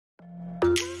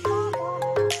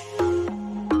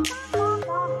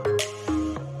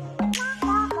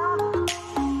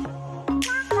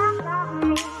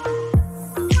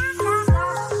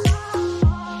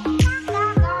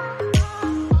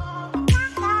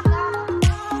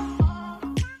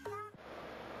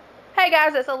Hey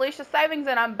guys, it's Alicia Savings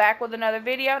and I'm back with another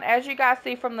video. And as you guys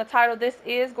see from the title, this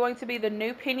is going to be the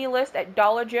new penny list at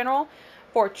Dollar General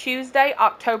for Tuesday,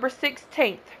 October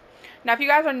 16th. Now, if you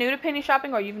guys are new to penny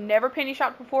shopping or you've never penny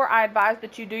shopped before, I advise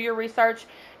that you do your research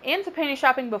into penny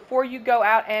shopping before you go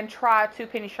out and try to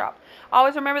penny shop.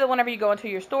 Always remember that whenever you go into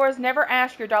your stores, never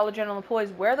ask your Dollar General employees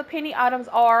where the penny items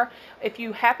are. If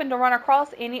you happen to run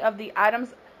across any of the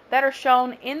items that are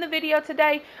shown in the video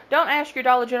today, don't ask your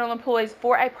Dollar General employees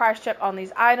for a price check on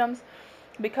these items,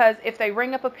 because if they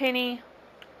ring up a penny,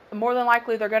 more than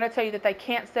likely they're going to tell you that they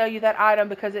can't sell you that item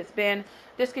because it's been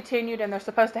discontinued and they're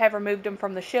supposed to have removed them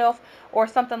from the shelf or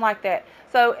something like that.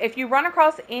 So if you run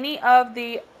across any of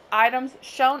the items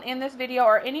shown in this video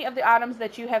or any of the items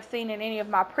that you have seen in any of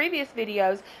my previous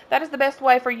videos, that is the best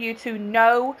way for you to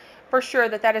know for sure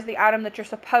that that is the item that you're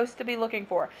supposed to be looking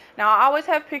for. Now, I always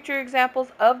have picture examples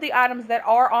of the items that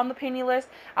are on the penny list.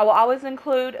 I will always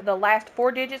include the last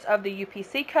 4 digits of the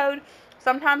UPC code.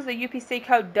 Sometimes the UPC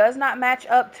code does not match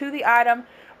up to the item,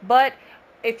 but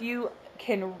if you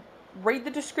can read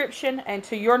the description and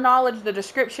to your knowledge the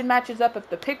description matches up, if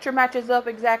the picture matches up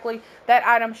exactly, that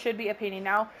item should be a penny.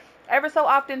 Now, ever so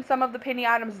often some of the penny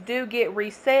items do get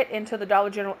reset into the Dollar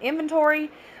General inventory,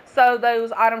 so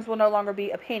those items will no longer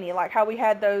be a penny, like how we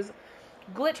had those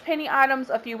glitch penny items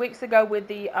a few weeks ago with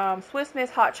the Swiss Miss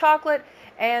hot chocolate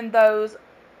and those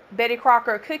Betty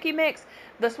Crocker cookie mix.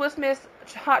 The Swiss Miss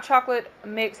hot chocolate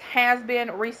mix has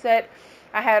been reset.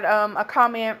 I had a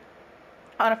comment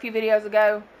on a few videos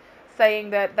ago saying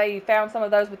that they found some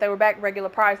of those, but they were back regular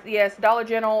price. Yes, Dollar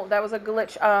General, that was a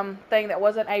glitch thing. That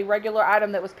wasn't a regular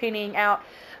item that was pennying out.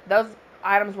 Those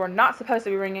items were not supposed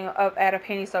to be ringing up at a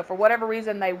penny, so for whatever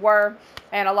reason they were,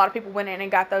 and a lot of people went in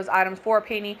and got those items for a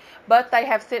penny, but they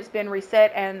have since been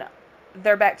reset and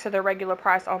they're back to their regular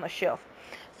price on the shelf.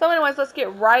 So anyways, let's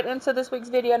get right into this week's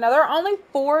video. Now, there are only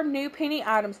 4 new penny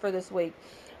items for this week.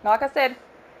 Now, like I said,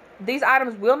 these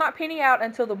items will not penny out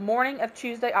until the morning of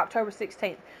Tuesday, October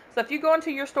 16th. So if you go into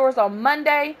your stores on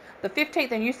Monday, the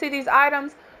 15th, and you see these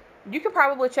items, you could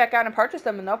probably check out and purchase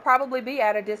them, and they'll probably be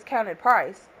at a discounted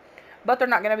price. But they're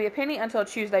not going to be a penny until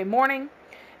Tuesday morning.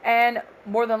 And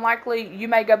more than likely, you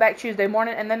may go back Tuesday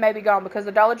morning and then may be gone, because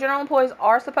the Dollar General employees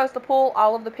are supposed to pull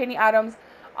all of the penny items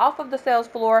off of the sales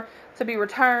floor to be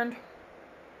returned,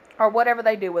 or whatever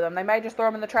they do with them. They may just throw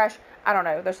them in the trash. I don't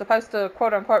know. They're supposed to,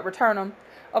 quote unquote, return them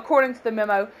according to the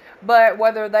memo, but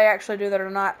whether they actually do that or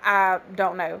not, I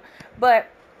don't know. But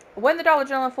when the Dollar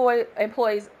General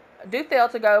employees do fail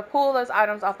to go pull those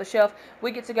items off the shelf, we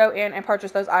get to go in and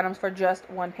purchase those items for just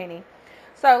 1 penny.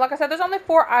 So, like I said, there's only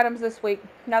 4 items this week.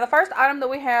 Now, the first item that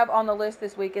we have on the list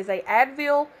this week is a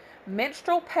Advil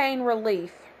menstrual pain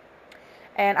relief.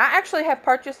 And I actually have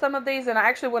purchased some of these, and I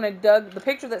actually went and dug the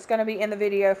picture that's going to be in the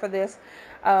video for this.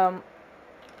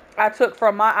 I took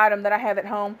from my item that I have at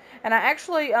home, and I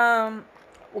actually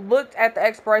looked at the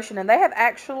expiration, and they have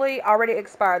actually already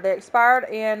expired. They expired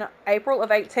in April of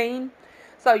 18.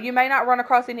 So you may not run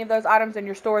across any of those items in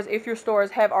your stores if your stores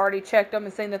have already checked them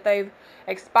and seen that they've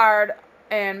expired,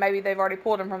 and maybe they've already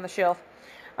pulled them from the shelf.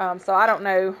 So I don't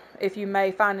know if you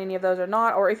may find any of those or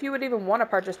not, or if you would even want to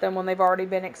purchase them when they've already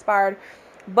been expired.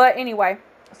 But anyway,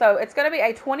 so it's going to be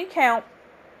a 20 count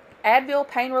Advil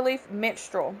Pain Relief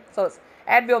Menstrual. So it's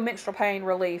Advil Menstrual Pain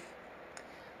Relief.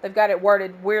 They've got it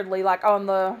worded weirdly, like on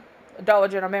the Dollar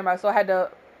General memo, so I had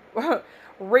to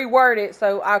reword it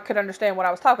so I could understand what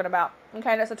I was talking about.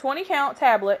 Okay, that's a 20 count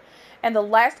tablet, and the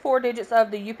last 4 digits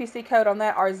of the UPC code on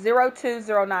that are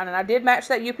 0209, and I did match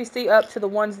that UPC up to the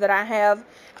ones that I have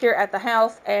here at the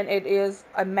house, and it is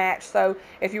a match. So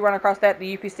if you run across that,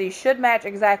 the UPC should match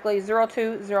exactly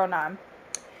 0209.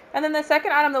 And then the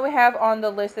second item that we have on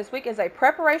the list this week is a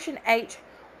Preparation H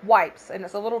wipes, and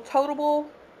it's a little toteable.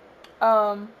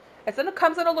 It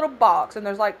comes in a little box, and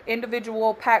there's like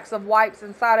individual packs of wipes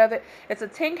inside of it. It's a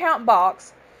 10 count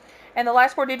box, and the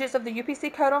last 4 digits of the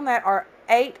UPC code on that are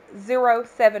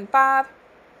 8075.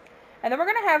 And then we're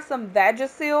going to have some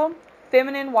Vagisil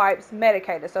feminine wipes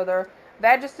medicated. So they're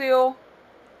Vagisil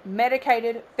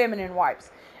medicated feminine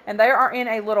wipes, and they are in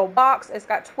a little box. It's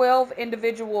got 12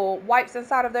 individual wipes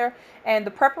inside of there, and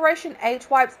the Preparation H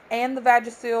wipes and the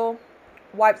Vagisil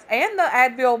wipes and the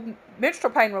Advil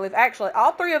menstrual pain relief, actually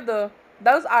all 3 of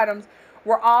those items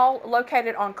were all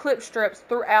located on clip strips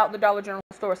throughout the Dollar General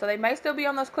store. So they may still be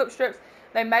on those clip strips.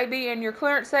 They may be in your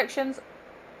clearance sections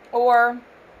or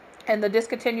in the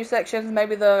discontinued sections,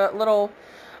 maybe the little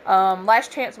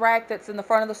last chance rack that's in the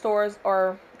front of the stores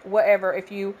or whatever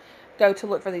if you go to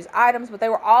look for these items. But they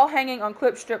were all hanging on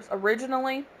clip strips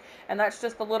originally, and that's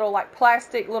just the little like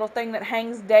plastic little thing that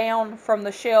hangs down from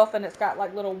the shelf, and it's got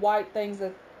like little white things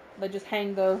that they just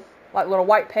hang the like little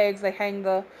white pegs they hang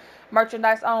the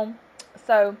merchandise on.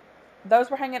 So those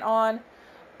were hanging on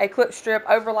a clip strip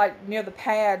over like near the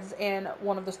pads in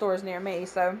one of the stores near me.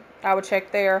 So I would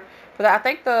check there for that. I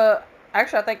think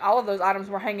all of those items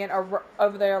were hanging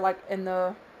over there like in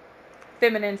the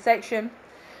feminine section.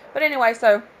 But anyway,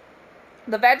 so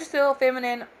the Vagisil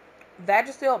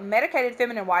medicated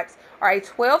feminine wipes are a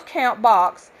 12 count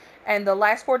box, and the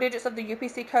last 4 digits of the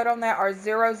UPC code on that are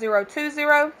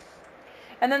 0020.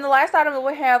 And then the last item that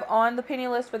we have on the penny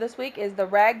list for this week is the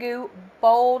Ragu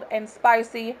Bold and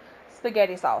Spicy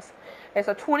Spaghetti Sauce. It's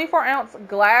a 24-ounce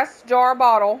glass jar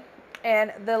bottle,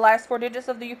 and the last 4 digits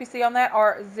of the UPC on that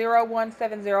are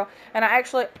 0170. And I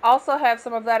actually also have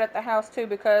some of that at the house too,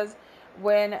 because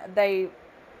when they,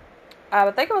 I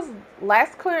think it was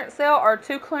last clearance sale or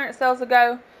 2 clearance sales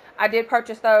ago, I did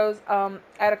purchase those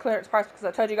at a clearance price because I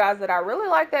told you guys that I really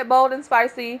like that bold and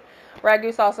spicy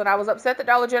Ragu sauce, and I was upset that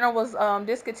Dollar General was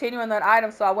discontinuing that item,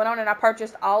 so I went on and I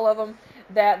purchased all of them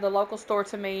that the local store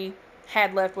to me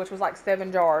had left, which was like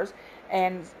 7 jars.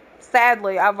 And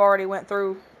sadly, I've already went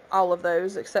through all of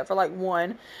those except for like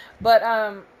 1. But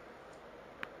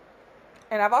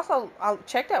and I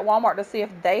checked at Walmart to see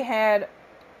if they had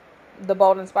the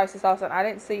bold and spicy sauce, and I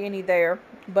didn't see any there.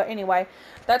 But anyway,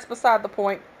 that's beside the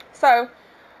point. So,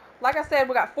 like I said,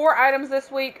 we got 4 items this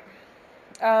week.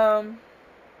 So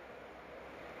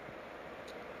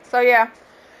yeah,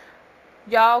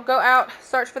 y'all go out,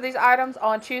 search for these items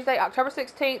on Tuesday, October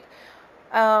 16th.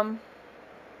 And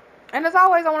as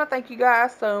always, I want to thank you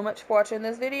guys so much for watching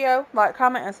this video. Like,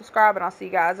 comment, and subscribe, and I'll see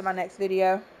you guys in my next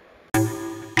video.